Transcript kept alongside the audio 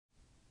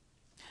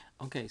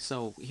Okay,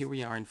 so here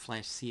we are in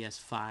Flash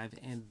CS5,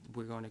 and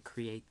we're going to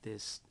create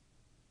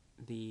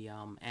the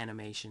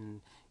animation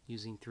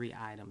using three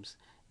items.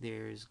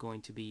 There's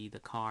going to be the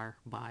car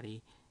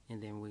body,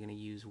 and then we're going to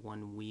use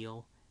one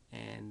wheel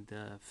and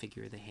the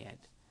figure of the head.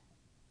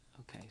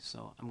 Okay,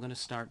 so I'm going to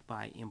start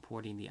by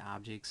importing the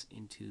objects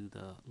into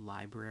the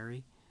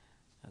library.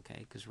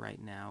 Okay, because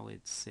right now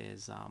it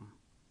says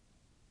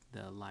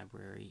the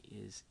library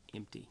is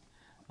empty.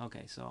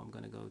 Okay, so I'm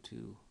going to go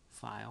to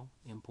File,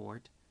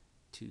 Import,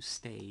 to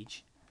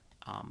Stage,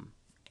 um,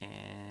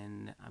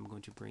 and I'm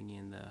going to bring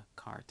in the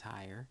car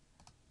tire.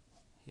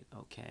 Hit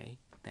OK.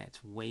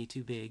 That's way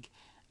too big.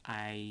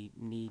 I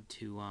need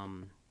to,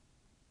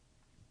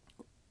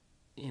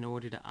 in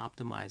order to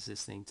optimize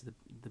this thing to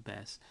the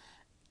best,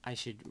 I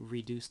should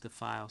reduce the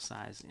file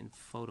size in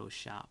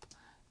Photoshop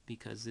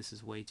because this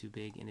is way too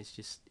big, and it's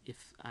just,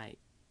 if I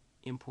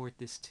import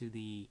this to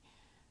the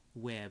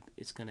web,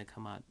 it's going to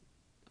come out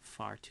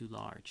far too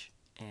large,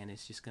 and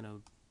it's just going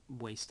to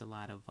waste a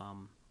lot of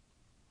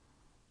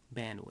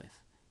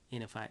bandwidth.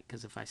 And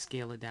because if I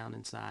scale it down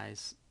in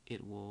size,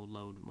 it will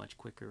load much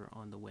quicker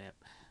on the web.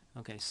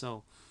 Okay,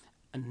 so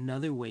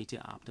another way to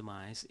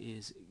optimize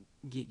is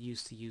get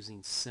used to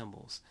using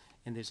symbols.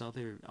 And there's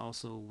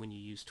also when you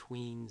use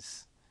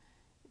tweens,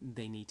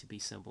 they need to be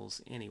symbols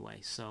anyway.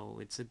 So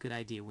it's a good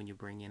idea when you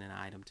bring in an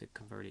item to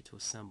convert it to a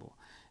symbol,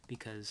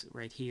 because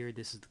right here,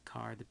 this is the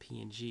car, the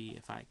PNG.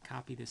 If I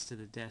copy this to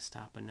the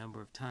desktop a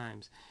number of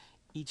times,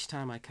 each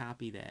time I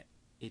copy that,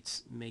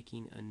 it's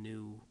making a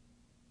new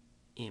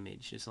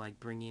image. It's like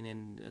bringing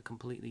in a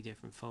completely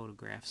different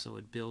photograph, so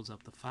it builds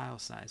up the file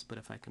size. But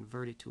if I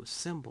convert it to a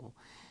symbol,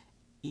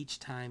 each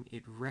time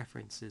it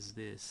references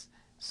this,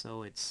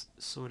 so it's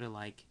sort of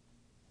like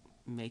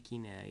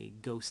making a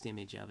ghost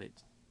image of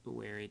it,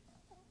 where it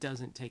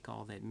doesn't take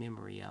all that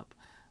memory up,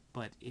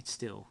 but it's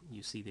still,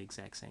 you see the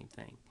exact same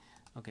thing.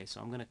 Okay,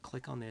 so I'm going to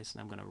click on this,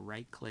 and I'm going to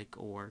right click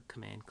or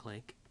command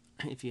click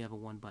if you have a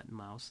one button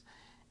mouse.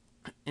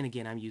 And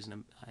again, I'm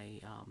using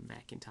a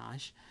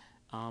Macintosh.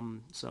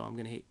 So I'm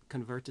going to hit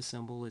convert to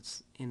symbol.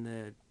 It's in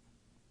the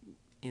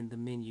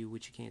menu,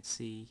 which you can't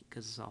see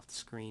because it's off the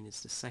screen.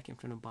 It's the second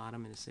from the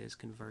bottom, and it says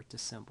convert to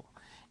symbol.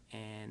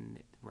 And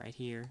right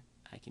here,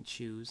 I can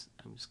choose.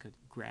 I'm just going to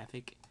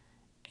graphic,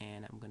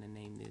 and I'm going to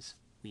name this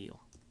wheel.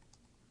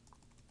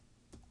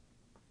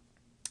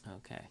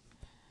 Okay.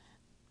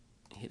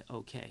 Hit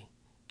OK.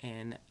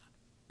 And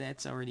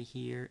that's already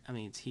here. I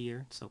mean, it's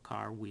here. So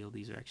car, wheel,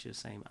 these are actually the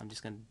same. I'm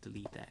just going to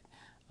delete that.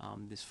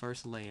 This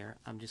first layer,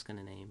 I'm just going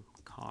to name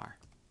car.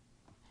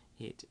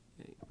 Hit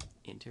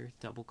enter,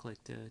 double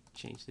click to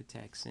change the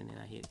text, and then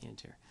I hit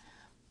enter.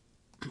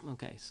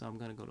 Okay, so I'm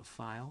going to go to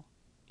File,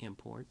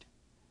 Import,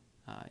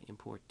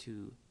 import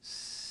to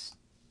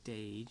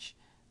Stage.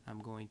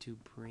 I'm going to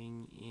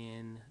bring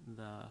in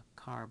the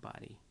car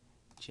body,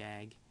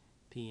 JAG,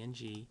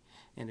 PNG,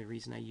 and the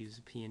reason I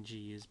use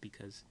PNG is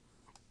because,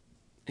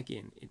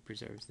 again, it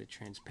preserves the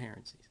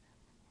transparencies.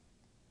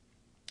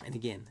 And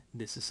again,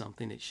 this is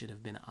something that should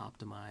have been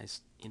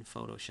optimized in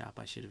Photoshop.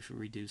 I should have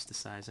reduced the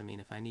size. I mean,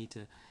 if I need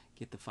to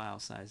get the file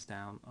size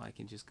down, I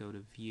can just go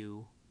to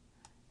View,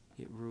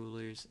 hit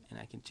Rulers, and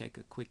I can check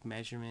a quick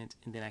measurement,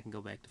 and then I can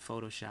go back to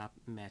Photoshop,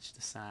 match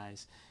the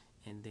size,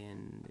 and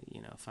then,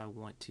 if I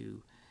want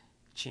to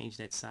change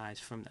that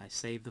size I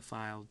save the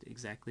file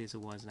exactly as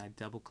it was, and I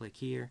double click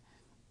here,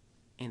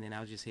 and then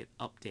I'll just hit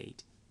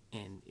Update,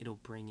 and it'll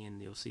bring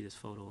in, you'll see this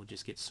photo will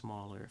just get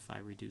smaller if I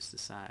reduce the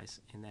size,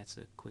 and that's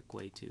a quick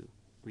way to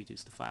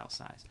reduce the file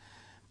size.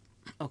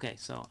 Okay,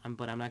 so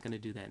but I'm not going to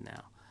do that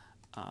now.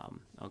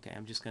 Okay,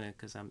 I'm just gonna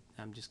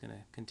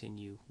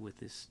continue with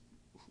this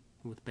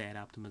with bad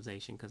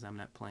optimization, because I'm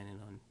not planning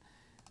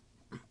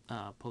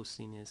on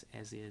posting this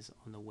as is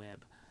on the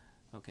web.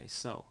 Okay,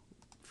 so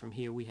from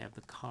here we have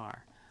the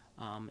car,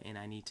 and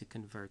I need to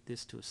convert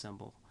this to a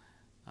symbol.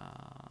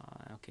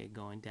 Okay,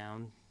 going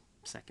down,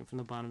 second from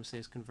the bottom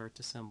says convert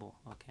to symbol.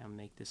 Okay, I'll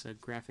make this a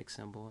graphic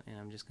symbol, and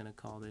I'm just going to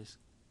call this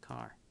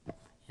car,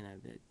 and I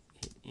hit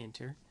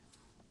enter.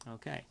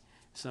 Okay,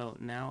 so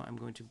now I'm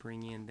going to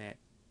bring in that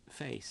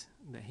face,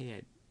 the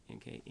head.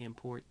 Okay,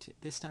 import.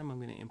 This time I'm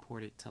going to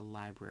import it to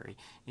library,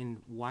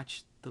 and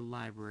watch the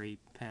library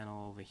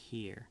panel over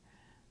here.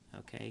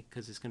 Okay,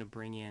 because it's going to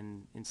bring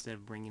in, instead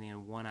of bringing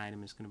in one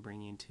item, it's going to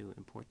bring in two.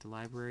 Import to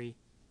library.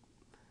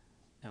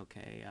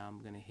 Okay,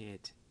 I'm going to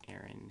hit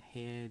Aaron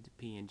Head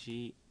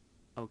PNG.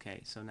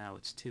 Okay, so now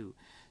it's two.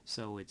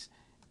 So it's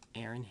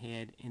Aaron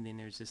Head, and then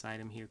there's this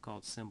item here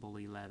called symbol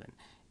 11.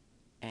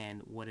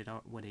 And what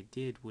it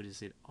did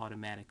was it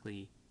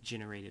automatically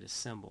generated a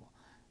symbol.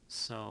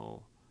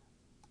 So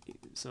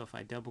if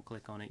I double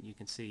click on it, you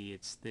can see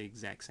it's the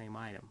exact same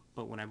item.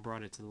 But when I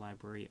brought it to the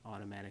library, it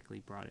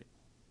automatically brought it,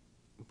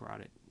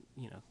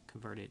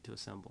 converted it to a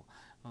symbol.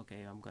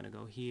 Okay, I'm going to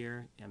go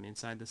here. I'm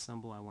inside the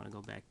symbol. I want to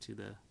go back to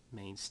the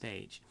main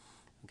stage.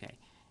 Okay,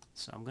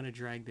 so I'm going to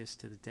drag this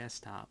to the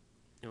desktop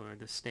or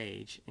the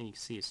stage, and you can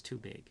see it's too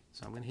big.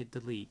 So I'm going to hit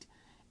delete,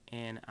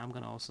 and I'm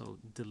going to also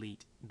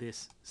delete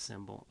this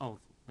symbol. Oh,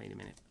 wait a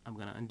minute, I'm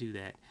going to undo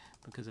that,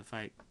 because if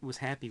I was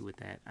happy with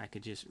that, I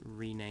could just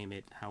rename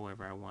it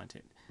however I want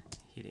it.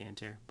 Hit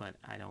enter, but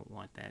I don't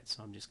want that,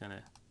 so I'm just going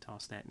to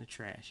toss that in the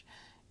trash.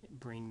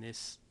 Bring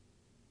this,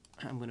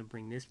 I'm going to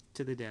bring this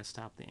to the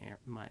desktop, the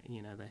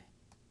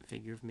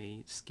figure of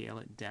me, scale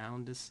it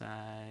down to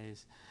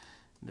size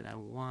that I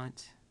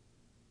want,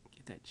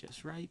 get that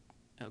just right.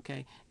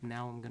 Okay,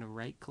 now I'm going to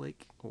right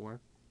click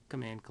or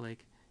command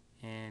click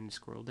and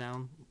scroll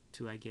down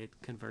till I get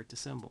convert to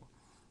symbol,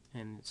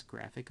 and it's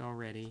graphic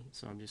already,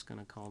 so I'm just going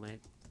to call that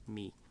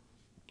me.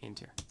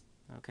 Enter.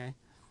 Okay.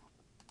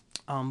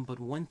 But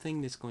one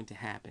thing that's going to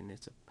happen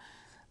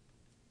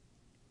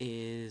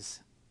is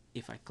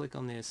if I click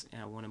on this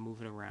and I want to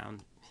move it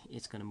around,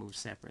 it's going to move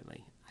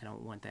separately. I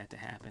don't want that to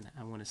happen.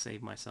 I want to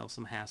save myself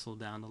some hassle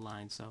down the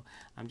line, so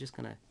I'm just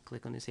going to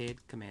click on this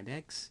head, Command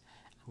X.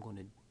 I'm going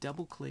to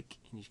double click,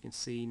 and you can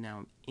see now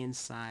I'm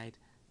inside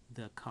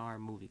the car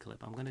movie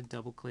clip. I'm going to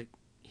double click,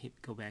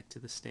 go back to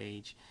the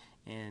stage,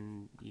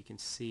 and you can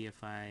see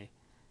if I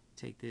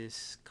take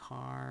this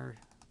car,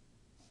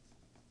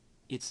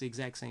 it's the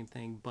exact same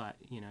thing, but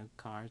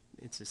car,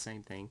 it's the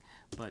same thing,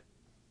 but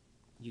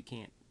you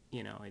can't,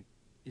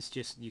 it's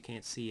just you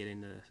can't see it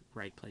in the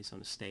right place on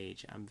the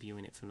stage. I'm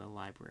viewing it from the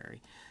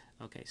library.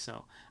 Okay,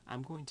 so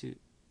I'm going to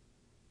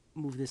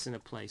move this into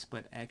place,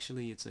 but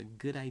actually it's a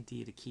good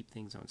idea to keep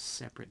things on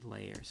separate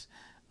layers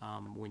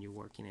when you're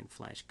working in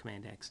Flash.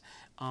 Command X,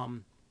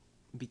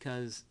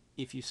 because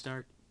if you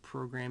start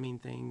programming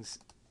things,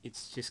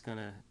 it's just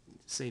gonna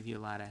save you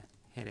a lot of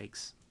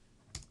headaches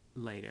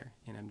later.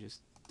 And I'm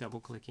just double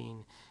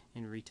clicking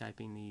and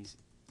retyping these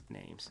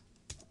names.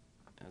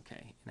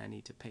 Okay, and I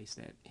need to paste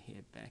that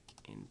head back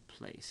in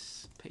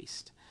place.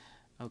 Paste.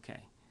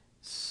 Okay,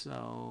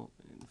 so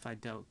if I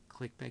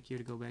click back here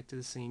to go back to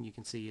the scene, you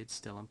can see it's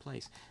still in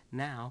place.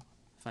 Now,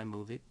 if I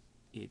move it,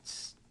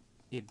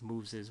 it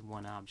moves as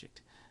one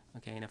object.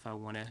 Okay, and if I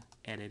want to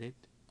edit it,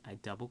 I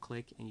double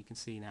click, and you can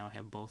see now I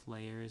have both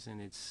layers,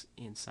 and it's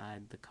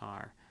inside the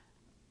car.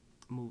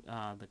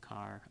 The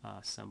car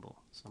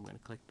symbol. So I'm going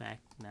to click back.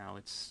 Now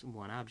it's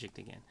one object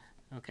again.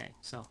 Okay,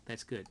 so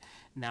that's good.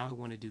 Now I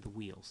want to do the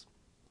wheels.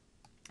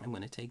 I'm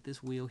going to take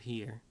this wheel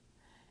here,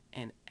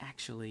 and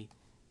actually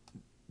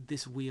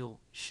this wheel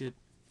should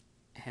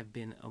have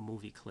been a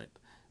movie clip.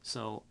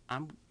 So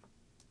I'm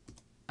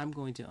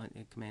going to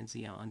Command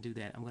Z, I'll undo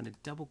that. I'm going to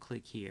double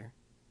click here.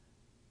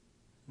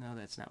 No,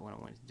 that's not what I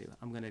wanted to do.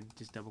 I'm going to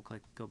just double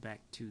click, go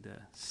back to the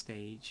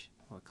stage,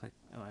 or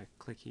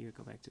click here,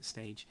 go back to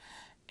stage,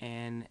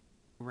 and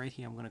right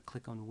here I'm going to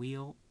click on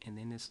wheel, and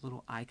then this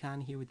little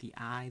icon here with the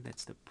eye,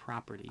 that's the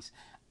properties.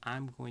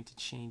 I'm going to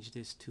change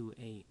this to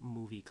a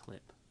movie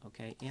clip.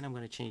 Okay, and I'm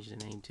going to change the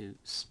name to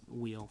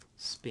wheel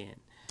spin.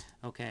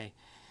 Okay,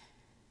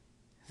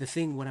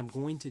 what I'm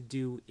going to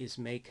do is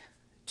make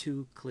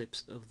two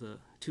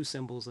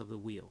symbols of the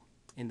wheel,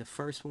 and the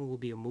first one will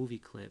be a movie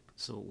clip,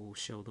 so it will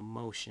show the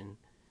motion.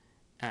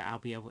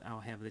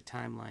 I'll have the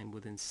timeline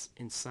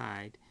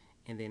inside,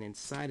 and then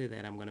inside of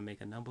that I'm going to make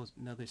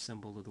another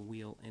symbol of the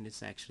wheel, and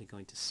it's actually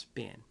going to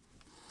spin.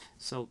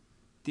 So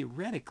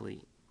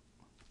theoretically,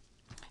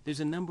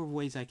 there's a number of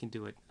ways I can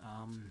do it.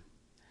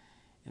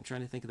 I'm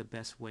trying to think of the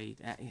best way.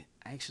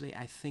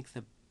 I think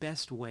the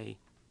best way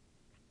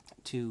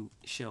to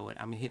show it,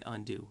 I'm going to hit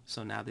undo.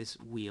 So now this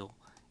wheel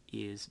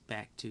is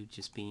back to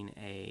just being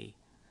a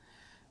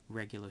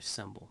regular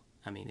symbol.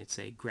 It's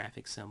a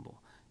graphic symbol.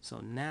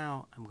 So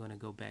now I'm going to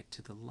go back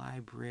to the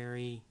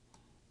library,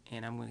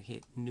 and I'm going to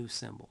hit new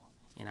symbol,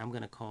 and I'm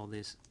going to call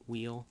this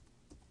wheel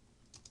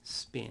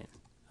spin.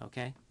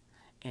 Okay,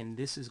 and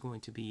this is going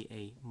to be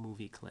a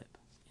movie clip,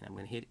 and I'm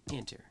going to hit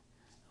enter.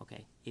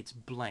 Okay, it's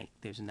blank,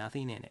 there's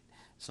nothing in it.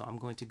 So I'm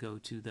going to go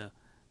to the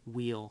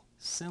wheel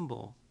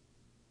symbol,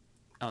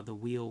 the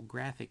wheel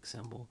graphic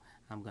symbol.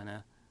 I'm going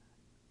to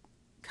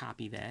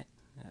copy that.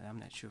 I'm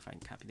not sure if I can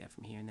copy that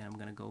from here, and then I'm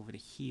going to go over to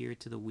here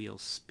to the wheel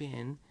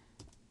spin.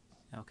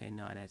 Okay,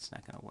 no, that's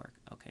not going to work.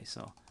 Okay,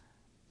 so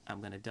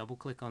I'm going to double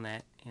click on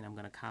that, and I'm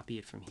going to copy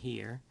it from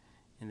here,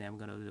 and then I'm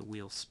going to do the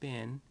wheel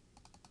spin,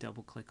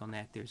 double click on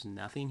that. There's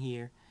nothing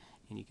here,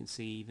 and you can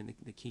see even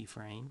the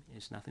keyframe,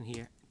 there's nothing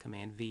here.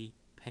 Command V,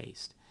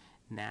 paste.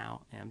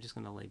 Now, and I'm just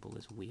going to label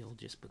this wheel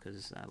just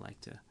because I like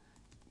to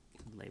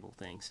label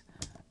things.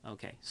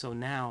 Okay, so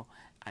now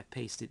I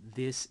pasted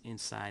this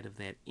inside of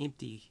that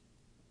empty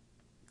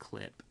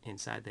clip,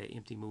 inside that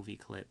empty movie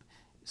clip.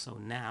 So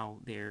now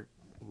they're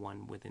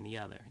one within the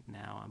other.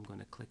 Now I'm going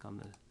to click on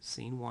the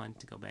scene 1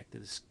 to go back to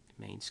the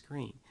main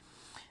screen.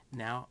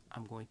 Now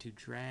I'm going to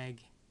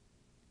drag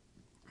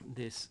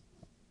this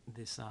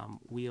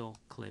wheel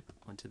clip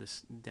onto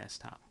this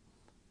desktop.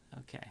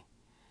 Okay.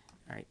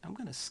 Alright, I'm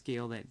going to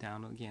scale that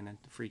down again.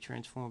 The free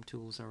transform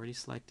tool is already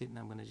selected, and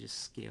I'm going to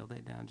just scale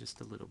that down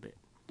just a little bit.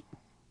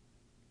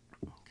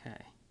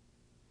 Okay.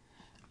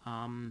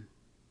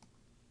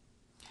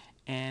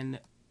 And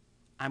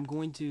I'm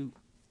going to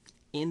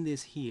end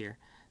this here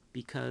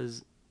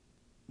because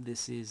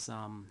this is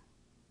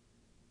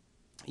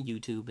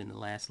YouTube, and the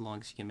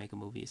longest you can make a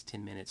movie is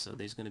 10 minutes, so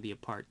there's going to be a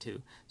part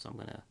 2, so I'm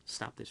going to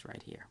stop this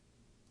right here.